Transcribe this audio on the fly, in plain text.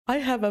I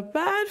have a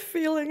bad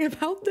feeling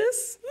about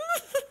this.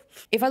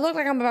 If I look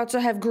like I'm about to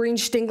have green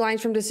stink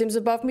lines from The Sims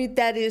above me,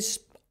 that is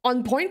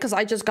on point because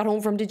I just got home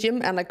from the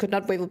gym and I could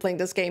not wait to playing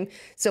this game.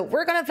 So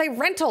we're gonna play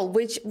Rental,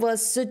 which was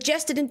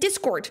suggested in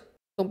Discord.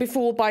 Don't be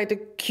fooled by the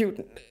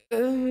cute...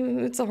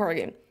 it's a horror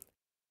game.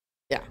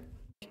 Yeah.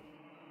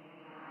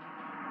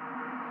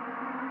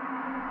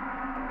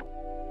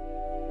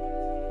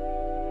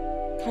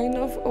 Kind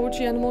of OG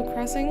Animal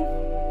Crossing,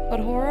 but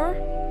horror.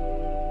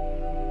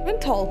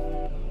 Rental.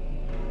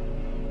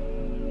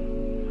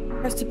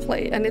 Press to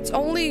play, and it's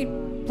only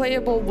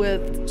playable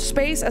with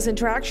space as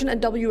interaction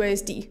and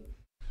WASD.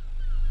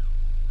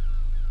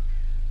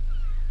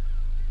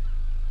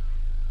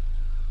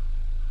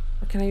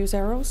 Or can I use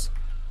arrows?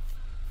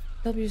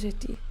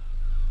 WASD.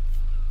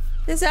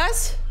 This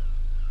us?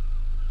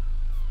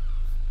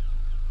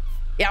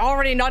 Yeah,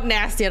 already not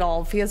nasty at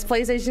all, because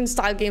PlayStation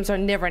style games are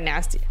never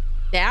nasty.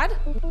 Dad?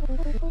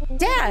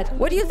 Dad,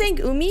 what do you think,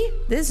 Umi?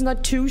 This is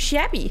not too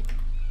shabby.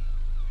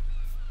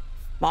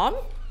 Mom?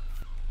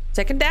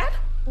 Second dad?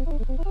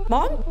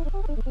 Mom?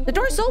 The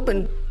door's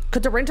open.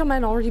 Could the rental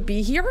man already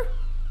be here?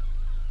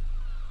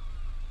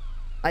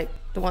 Like,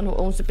 the one who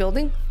owns the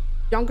building?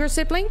 Younger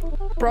sibling?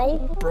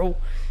 Bro.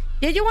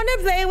 Did you want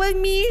to play with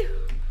me?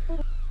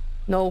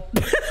 No.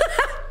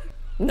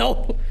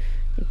 No.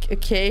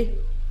 Okay.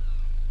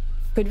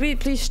 Could we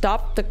please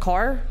stop the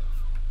car?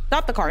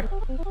 Stop the car.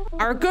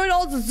 Our good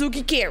old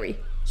Suzuki Carry.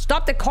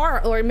 Stop the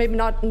car, or maybe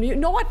not. You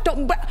know what?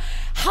 Don't. But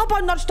how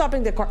about not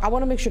stopping the car? I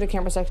want to make sure the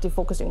camera's actually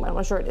focusing. I'm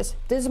not sure it is.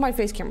 This is my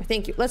face camera.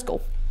 Thank you. Let's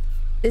go.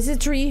 This is a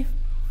tree.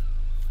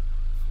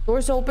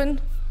 Doors open.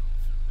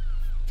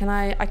 Can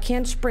I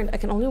can't sprint. I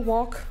can only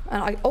walk.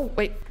 And oh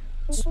wait.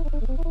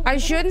 I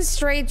shouldn't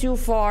stray too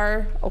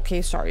far.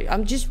 Okay, sorry.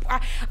 I'm just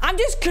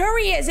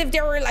curious if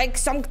there were like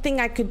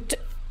something I could.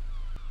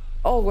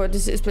 Oh god,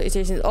 this is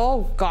PlayStation.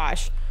 Oh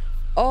gosh.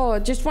 Oh, I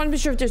just want to be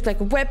sure if there's like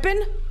a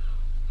weapon.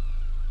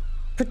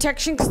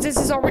 Protection, because this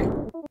is already...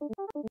 Who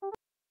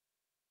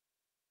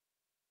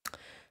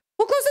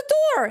closed the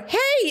door?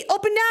 Hey,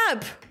 open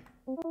up!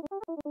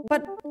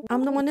 But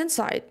I'm the one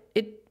inside.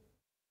 It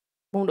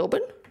won't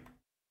open?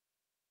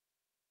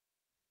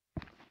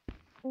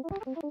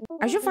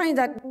 I should find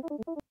that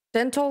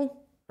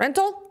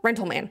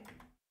rental man.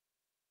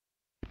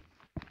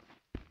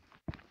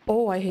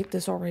 Oh, I hate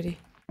this already.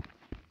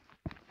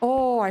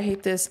 Oh, I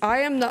hate this. I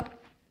am not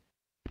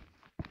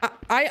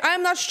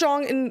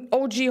strong in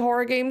OG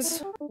horror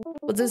games.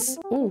 But this,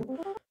 ooh.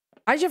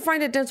 I should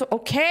find a dental.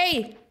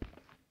 Okay.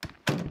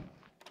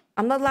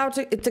 I'm not allowed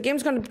to. The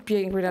game's gonna be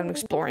angry that I'm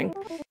exploring.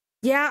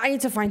 Yeah, I need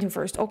to find him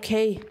first.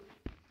 Okay.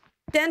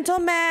 Dental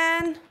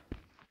man.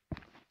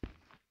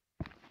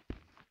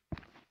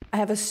 I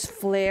have a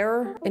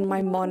flare in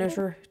my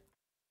monitor.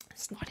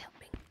 It's not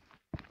helping.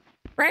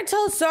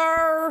 Rental,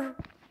 sir.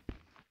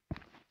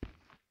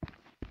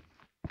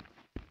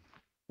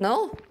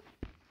 No?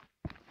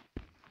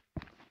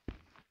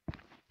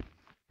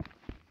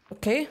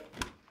 Okay.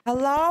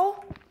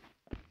 Hello?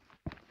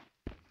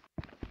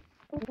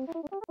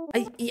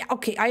 Yeah,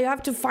 okay, I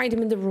have to find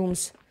him in the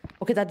rooms.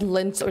 Okay, that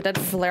lens or that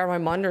flare on my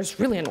monitor is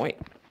really annoying.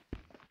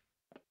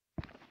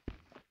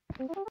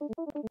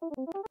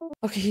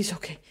 Okay, he's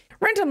okay.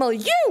 Rental,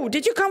 you!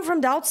 Did you come from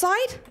the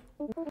outside?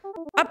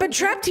 I've been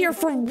trapped here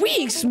for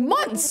weeks,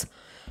 months!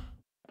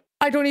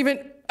 I don't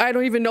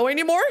even know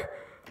anymore?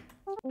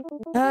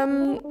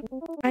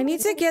 I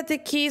need to get the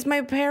keys.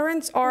 My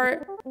parents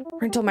are...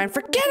 Rental man,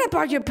 forget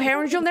about your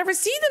parents. You'll never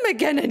see them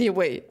again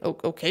anyway.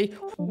 Okay.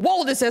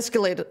 Whoa, this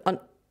escalated.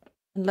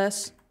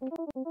 Unless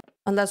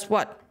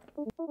what?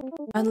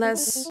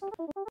 Unless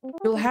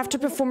you'll have to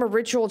perform a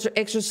ritual to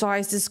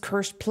exorcise this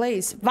cursed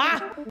place.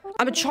 Bah!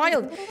 I'm a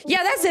child.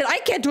 Yeah, that's it. I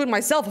can't do it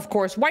myself, of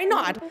course. Why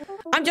not?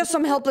 I'm just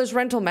some helpless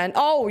rental man.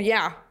 Oh,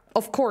 yeah.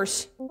 Of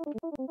course.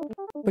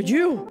 But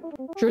you're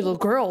a little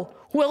girl.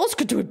 Who else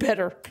could do it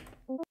better?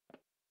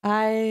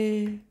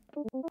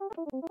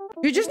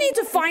 You just need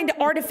to find the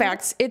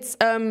artifacts. It's,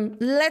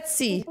 let's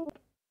see.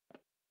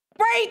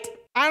 Wait!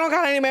 I don't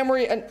got any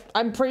memory, and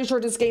I'm pretty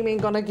sure this game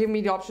ain't gonna give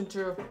me the option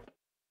to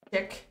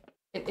check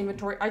in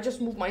inventory. I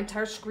just moved my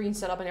entire screen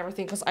setup and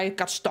everything because I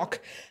got stuck.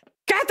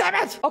 God damn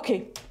it!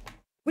 Okay.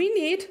 We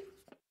need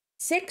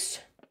 6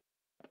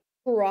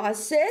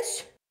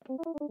 crosses.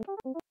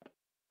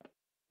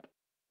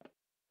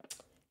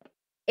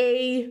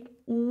 A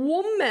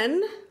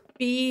woman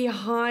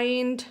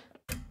behind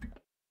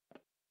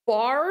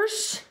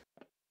bars.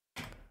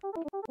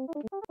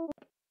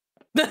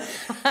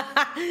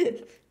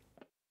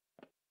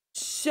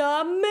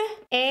 Some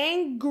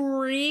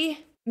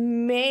angry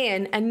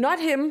man. And not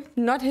him.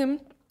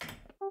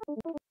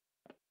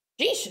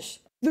 Jesus.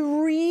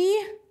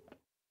 3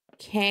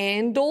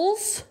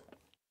 candles.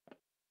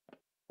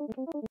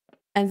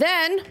 And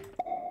then...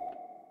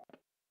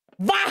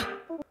 Va!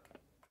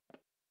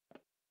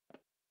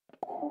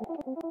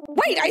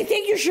 Wait, I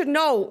think you should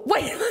know.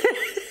 Wait.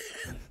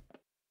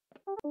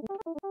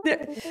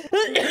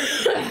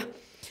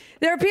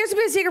 There appears to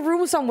be a secret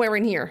room somewhere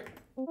in here.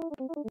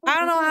 I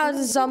don't know how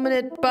to summon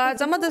it, but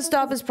some of the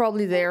stuff is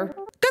probably there.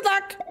 Good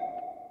luck!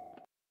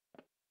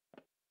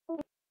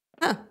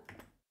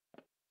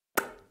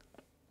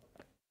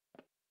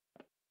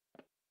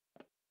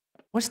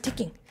 What's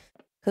ticking?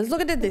 Let's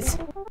look at this.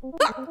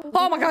 Ah!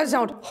 Oh my god,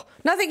 sound.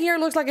 Nothing here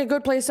looks like a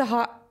good place to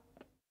hide.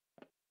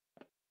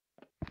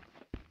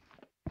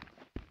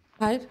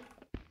 Hide?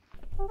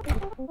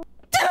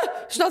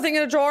 There's nothing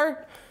in the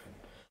drawer.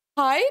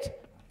 Hide?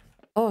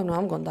 Oh no,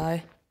 I'm gonna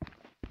die.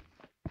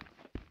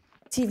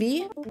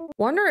 TV?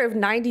 Wonder if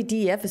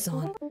 90DF is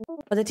on.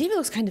 But the TV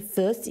looks kind of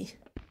fuzzy.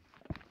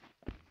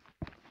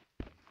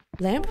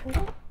 Lamp?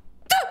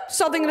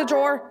 Something in the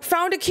drawer.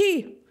 Found a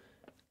key.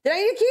 Did I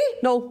need a key?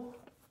 No.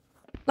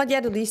 Not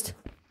yet, at least.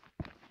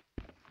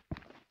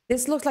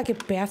 This looks like a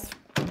bathroom.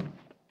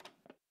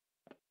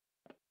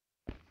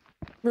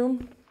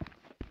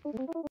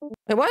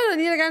 Wait, what did I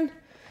need again?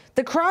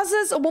 The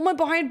crosses, a woman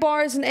behind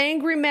bars, an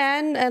angry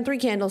man, and 3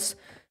 candles.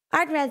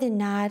 I'd rather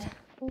not.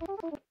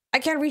 I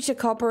can't reach the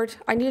cupboard.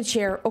 I need a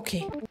chair.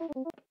 Okay.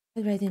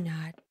 I'd rather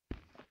not.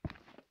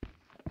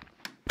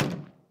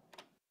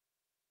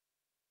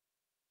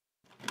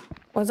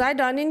 Was I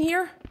done in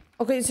here?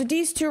 Okay, so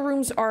these 2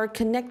 rooms are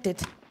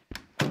connected.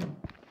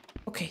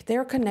 Okay,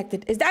 they're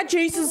connected. Is that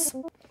Jesus?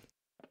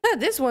 Yeah,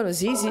 this one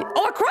was easy.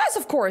 Oh, a cross,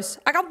 of course.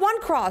 I got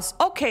 1 cross.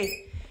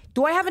 Okay.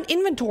 Do I have an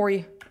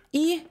inventory?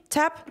 E,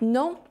 tap,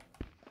 no.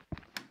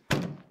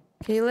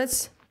 Okay,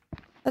 let's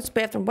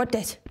bathroom. What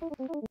that?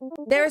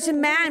 There's a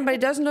man, but he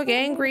doesn't look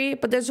angry.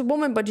 But there's a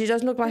woman, but she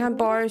doesn't look behind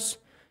bars.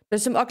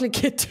 There's some ugly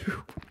kid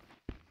too.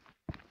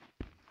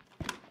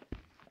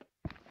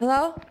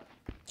 Hello?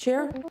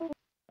 Chair?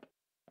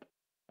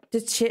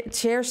 The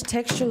chair's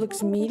texture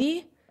looks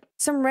meaty.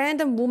 Some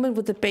random woman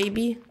with a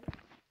baby.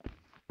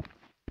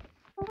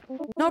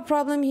 No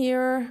problem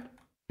here.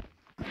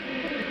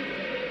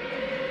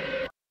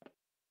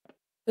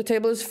 The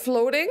table is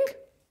floating.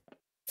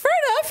 Fair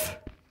enough.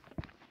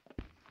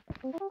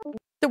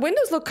 The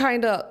windows look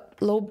kind of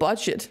low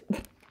budget.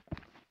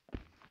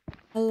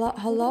 Hello?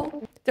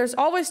 Hello? There's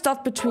always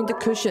stuff between the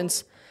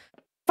cushions.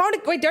 Found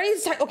it. Wait, there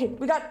is. Okay,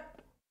 we got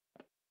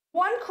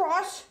 1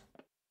 cross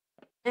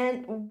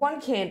and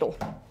 1 candle.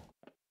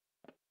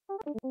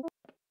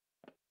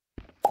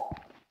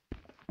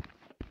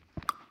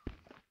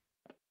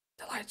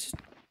 The lights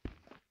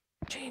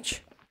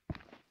change.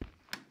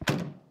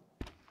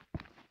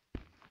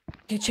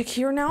 Okay, check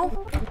here now.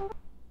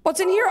 What's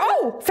in here?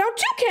 Oh, found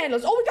 2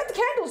 candles. Oh, we got the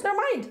candles. Never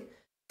mind.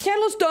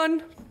 Candles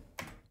done.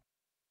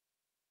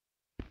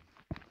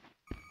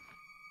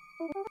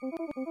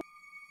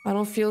 I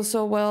don't feel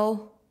so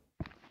well.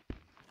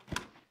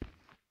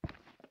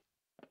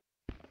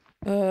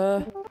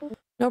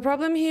 No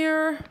problem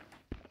here.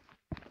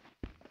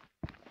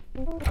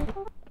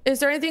 Is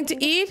there anything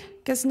to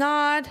eat? Guess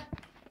not.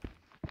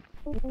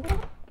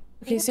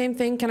 Okay, same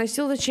thing. Can I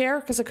steal the chair?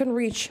 Because I couldn't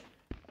reach.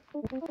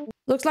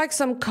 Looks like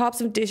some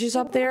cups and dishes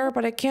up there,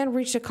 but I can't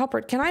reach the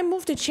cupboard. Can I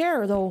move the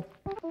chair, though?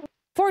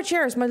 4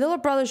 chairs. My little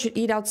brother should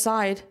eat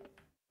outside.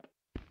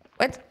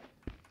 What?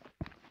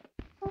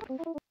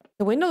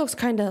 The window looks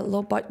kind of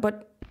low,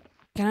 but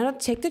can I not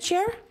take the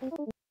chair?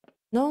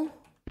 No?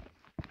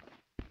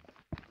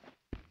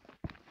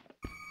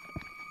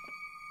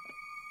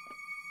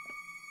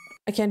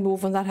 I can't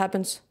move when that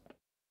happens.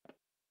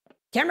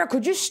 Camera,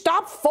 could you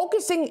stop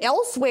focusing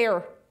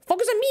elsewhere?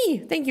 Focus on me.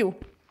 Thank you.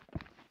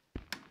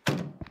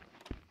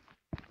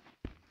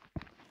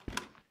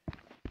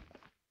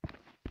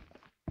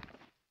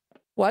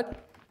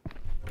 What?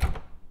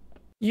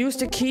 Use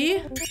the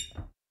key?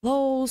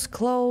 Close,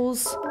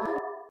 close.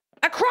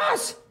 A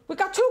cross! We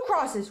got 2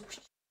 crosses.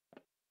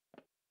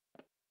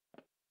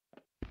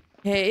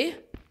 Hey.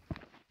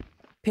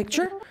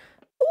 Picture?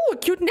 Ooh, a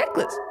cute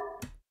necklace.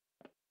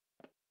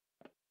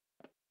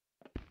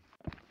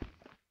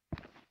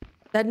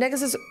 That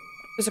necklace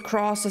is a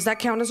cross. Does that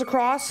count as a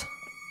cross?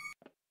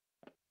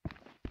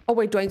 Oh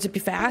wait, do I need to be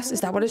fast?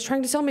 Is that what it's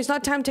trying to tell me? It's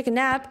not time to take a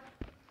nap.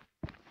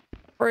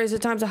 Or is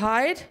it time to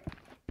hide?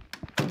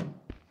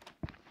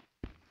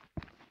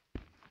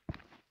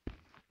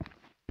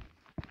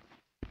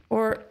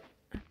 Or...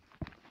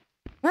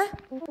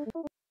 What?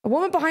 A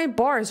woman behind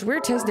bars.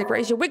 Weird tense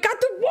decoration. We got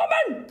the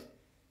woman!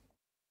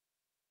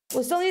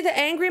 We still need the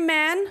angry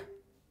man.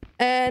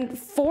 And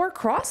 4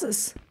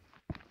 crosses.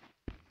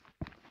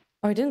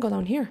 Oh, I didn't go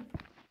down here.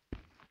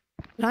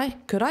 Did I?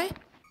 Could I?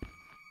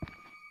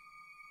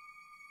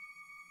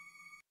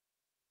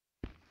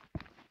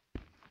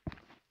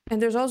 And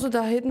there's also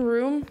the hidden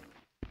room.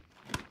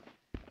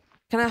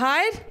 Can I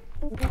hide?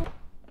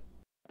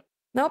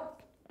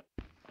 Nope.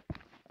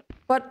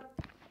 But...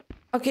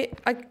 Okay,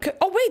 I could...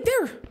 Oh, wait,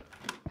 there!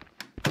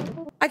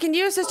 I can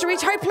use this to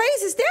reach high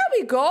places. There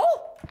we go!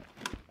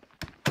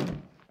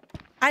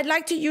 I'd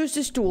like to use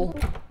the stool.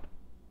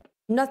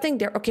 Nothing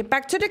there. Okay,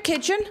 back to the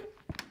kitchen.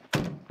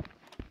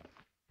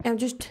 I'm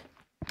just...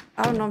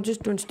 I don't know, I'm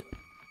just doing...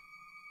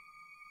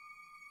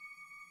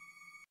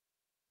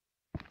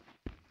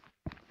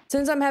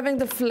 Since I'm having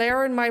the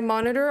flare in my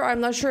monitor, I'm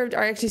not sure if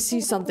I actually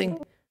see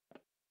something.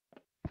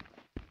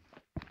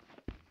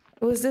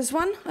 Was this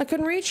one I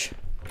couldn't reach?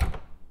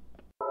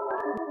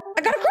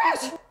 I got a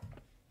cross!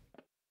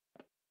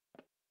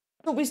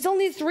 So we still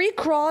need 3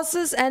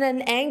 crosses and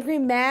an angry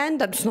man.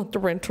 That's not the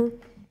renter.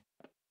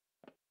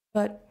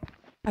 But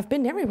I've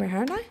been everywhere,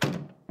 haven't I?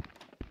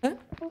 Huh?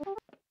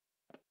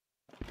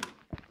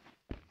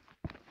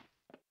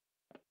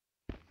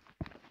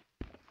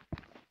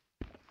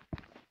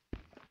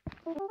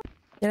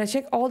 Did I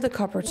check all the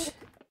cupboards?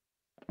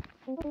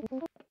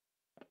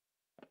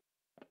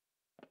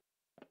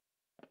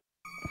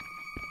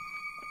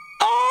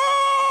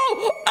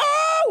 Oh!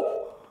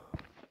 Oh!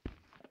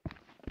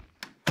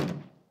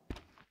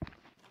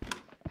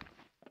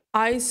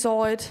 I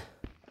saw it.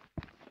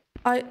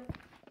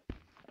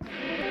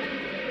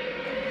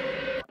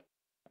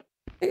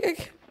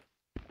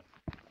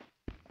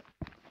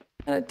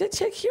 And I did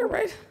check here,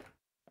 right?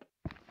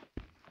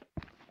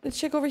 Did I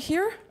check over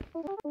here?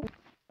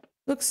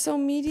 Looks so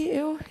meaty,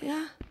 ew,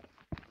 yeah.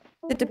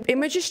 Did the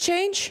images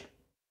change?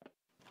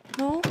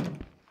 No?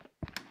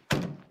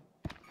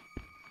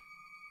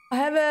 I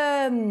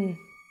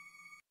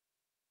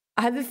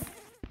have a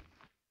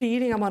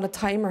feeling I'm on a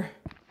timer.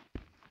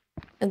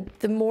 And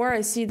the more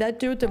I see that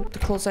dude, the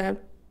closer I am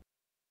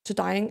to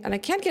dying. And I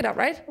can't get up,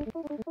 right?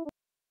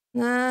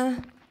 Nah.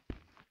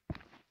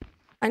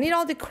 I need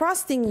all the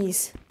cross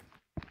thingies.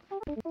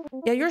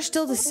 Yeah, you're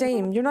still the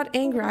same. You're not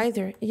angry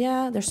either.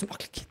 Yeah, there's some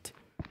ugly kid.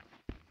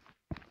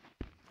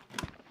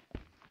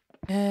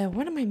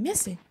 What am I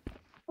missing?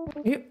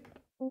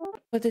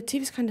 But the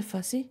TV's kind of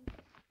fuzzy.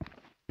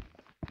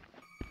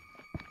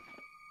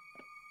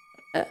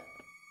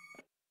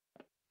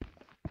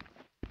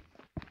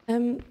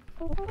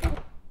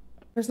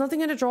 There's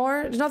nothing in the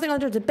drawer. There's nothing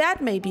under the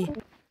bed, maybe.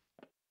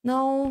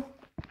 No.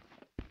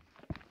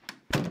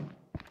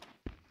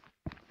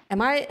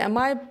 Am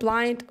I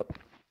blind?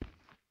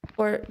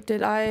 Or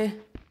did I...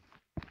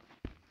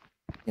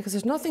 Because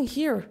there's nothing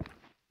here.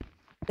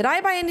 Did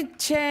I by any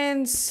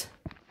chance...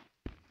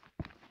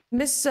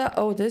 miss...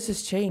 Oh, this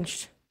has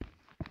changed.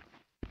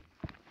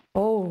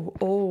 Oh.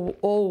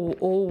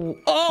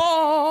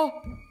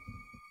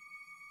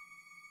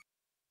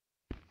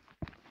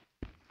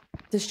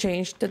 This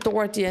changed. The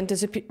door at the end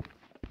disappeared.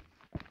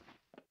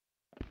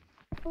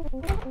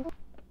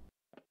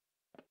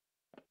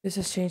 This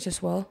has changed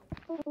as well.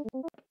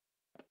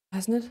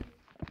 Hasn't it?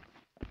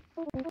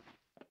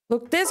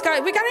 Look, this guy.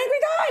 We got an angry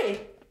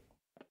guy!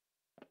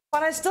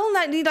 But I still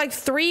need like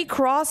 3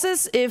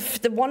 crosses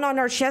if the one on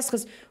our chest,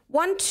 because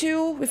 1,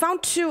 2, we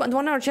found 2, and the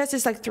one on our chest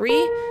is like 3.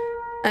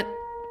 And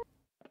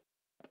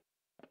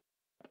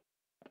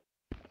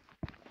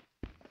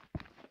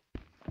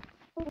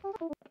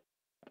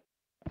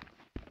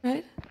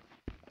right?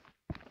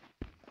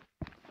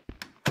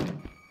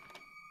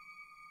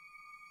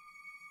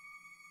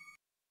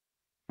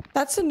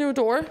 That's a new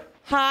door.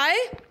 Hi?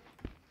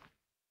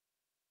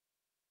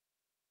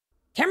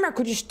 Camera,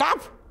 could you stop?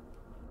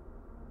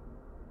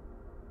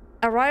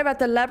 Arrive at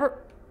the lab.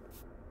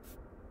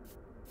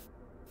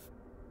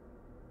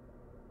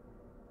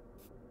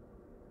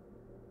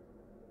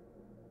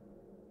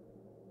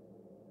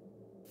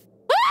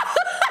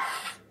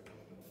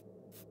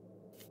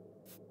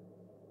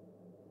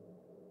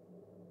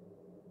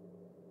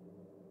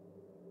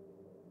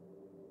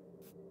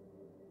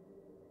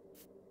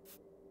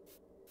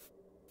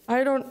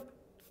 I don't...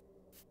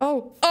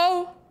 Oh.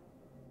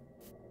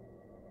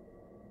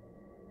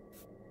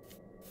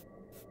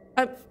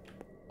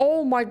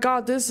 Oh my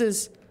god, this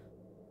is...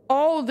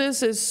 Oh,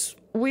 this is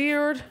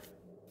weird.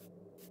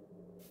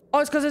 Oh,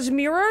 it's because it's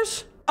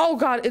mirrors? Oh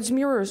god, it's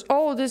mirrors.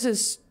 Oh, this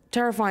is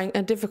terrifying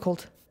and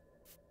difficult.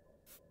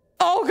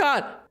 Oh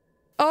god!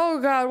 Oh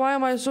god, why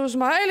am I so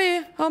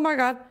smiley? Oh my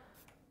god.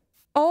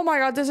 Oh my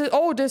god, this is...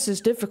 Oh, this is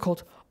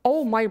difficult.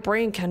 Oh, my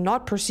brain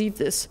cannot perceive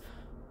this.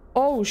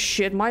 Oh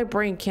shit, my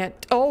brain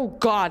can't... Oh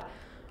god.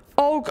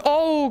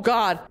 Oh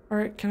god.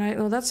 Alright, can I...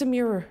 No, that's a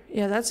mirror.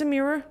 Yeah, that's a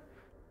mirror.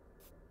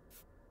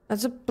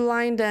 That's a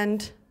blind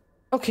end.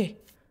 Okay.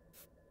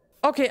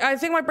 Okay, I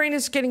think my brain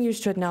is getting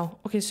used to it now.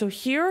 Okay, so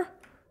here.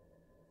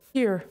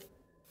 Here.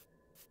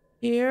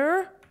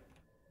 Here.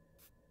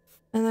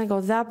 And then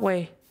go that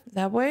way.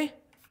 That way.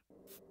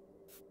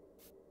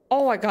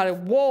 Oh, I got it.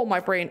 Whoa, my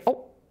brain.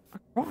 Oh,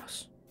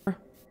 across.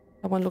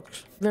 That one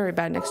looks very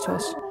bad next to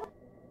us.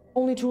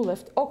 Only 2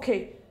 left.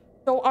 Okay.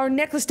 So our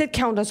necklace did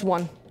count as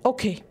 1.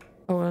 Okay.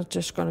 Oh, it's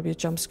just gonna be a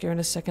jump scare in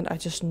a second. I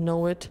just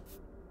know it.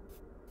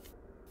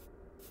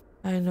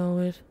 I know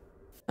it.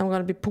 I'm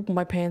gonna be pooping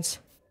my pants. Is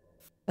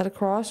that a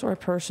cross or a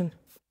person?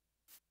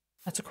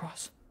 That's a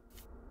cross.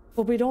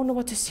 But we don't know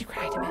what the secret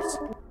item is.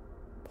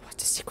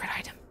 What's the secret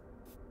item?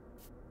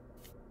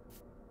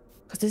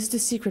 Because this is the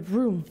secret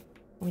room.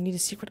 We need a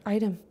secret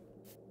item.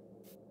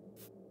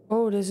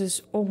 Oh, this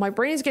is... Oh, my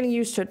brain is getting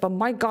used to it, but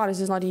my god,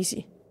 this is not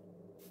easy.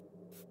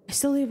 I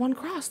still need 1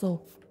 cross,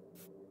 though.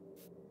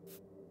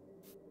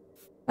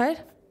 Right?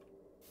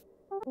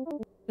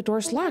 The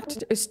door's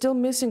locked. It's still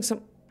missing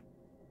some...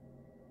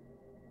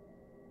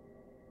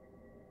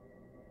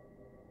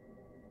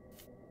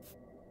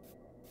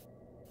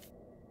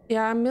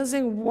 Yeah, I'm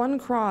missing 1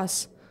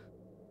 cross.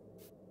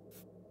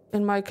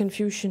 In my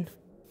confusion.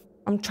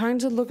 I'm trying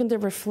to look in the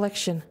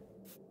reflection.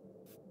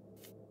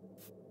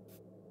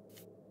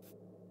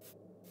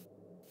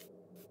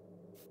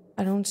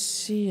 I don't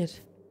see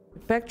it.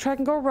 backtrack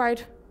and go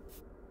right.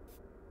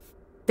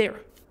 There.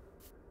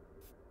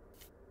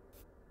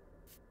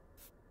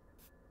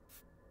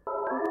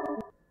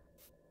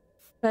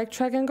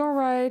 Backtrack and go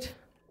right.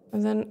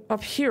 And then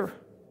up here.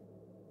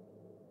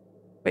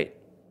 Wait.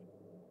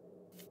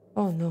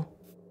 Oh no.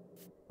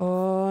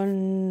 Oh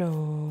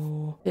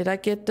no. Did I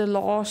get the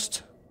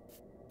lost?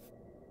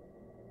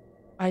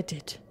 I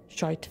did.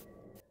 Shite.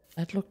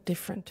 That looked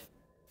different.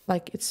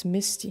 Like it's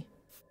misty.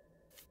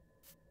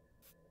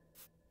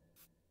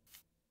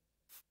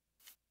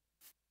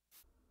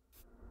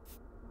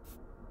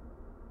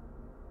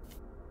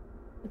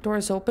 The door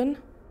is open.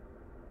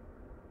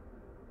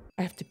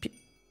 I have to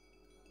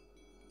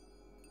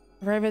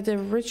arrive at the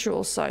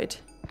ritual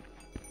site.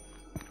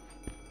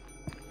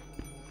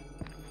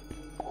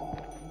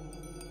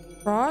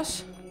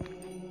 Cross.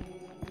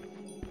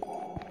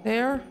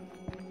 There.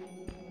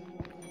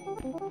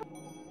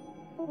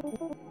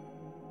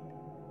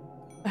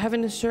 I have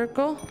in a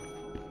circle.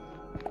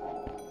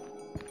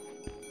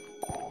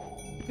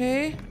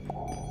 Okay.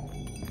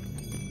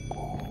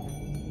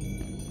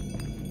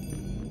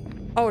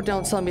 Oh,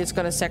 don't tell me it's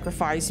gonna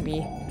sacrifice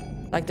me.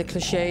 Like the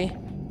cliche.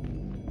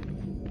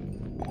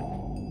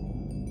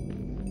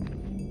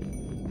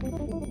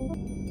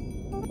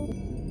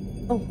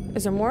 Oh,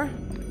 is there more?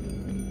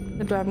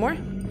 Do I have more?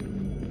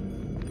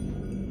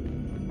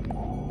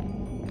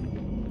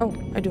 Oh,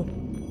 I do.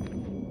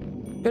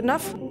 Good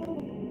enough?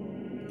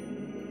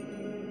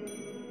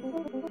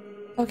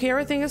 Okay,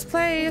 everything is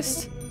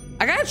placed.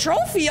 I got a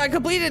trophy! I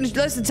completed in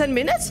less than 10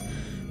 minutes?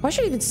 Why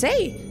should I even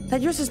say?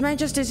 That useless man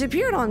just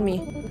disappeared on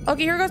me.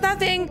 Okay, here goes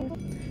nothing.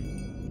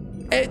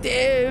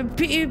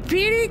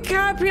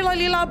 Pirika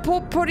pilalila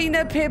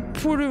poporina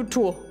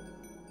pepurutu.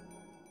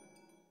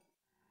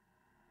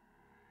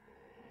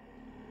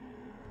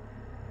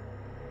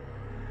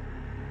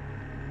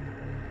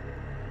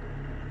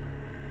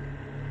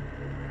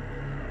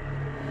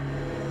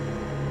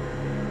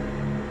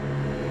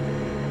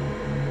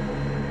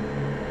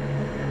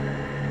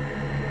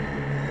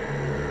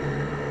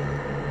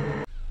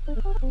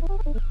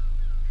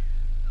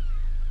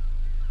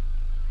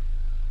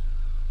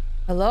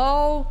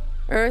 Hello?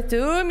 Earth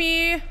to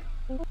me.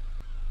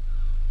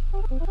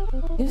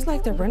 Seems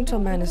like the rental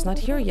man is not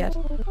here yet.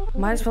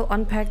 Might as well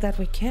unpack that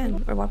we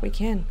can, or what we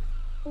can.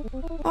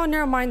 Oh,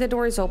 never mind, the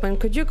door is open.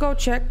 Could you go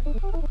check?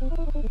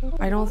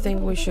 I don't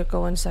think we should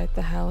go inside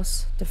the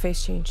house. The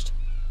face changed.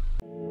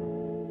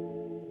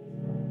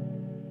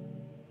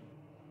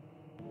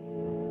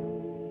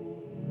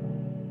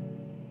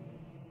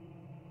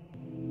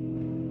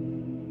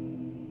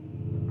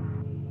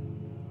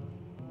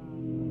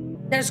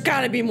 There's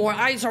gotta be more.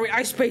 Sorry,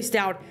 I spaced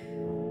out.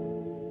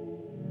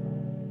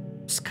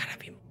 There's gotta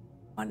be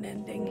one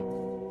ending.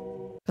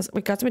 Because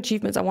we got some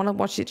achievements. I want to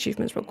watch the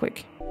achievements real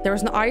quick. There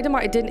was an item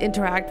I didn't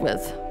interact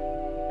with.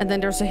 And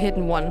then there's a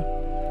hidden one.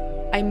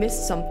 I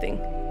missed something.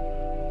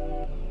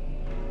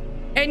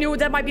 I knew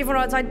that might be from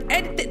outside.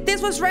 And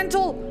this was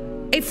rental.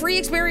 A free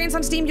experience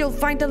on Steam. You'll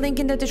find the link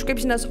in the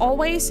description as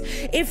always.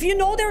 If you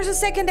know there's a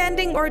second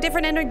ending or a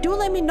different ending, do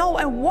let me know.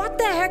 And what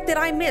the heck did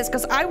I miss?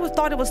 Because I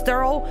thought it was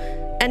thorough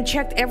and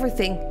checked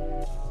everything.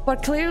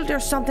 But clearly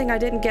there's something I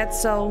didn't get,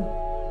 so...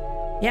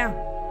 yeah.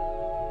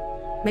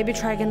 Maybe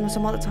try again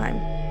some other time.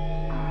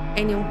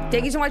 Anyway,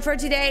 thank you so much for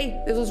today.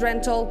 This was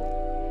Rental.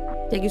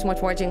 Thank you so much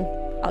for watching.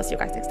 I'll see you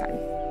guys next time.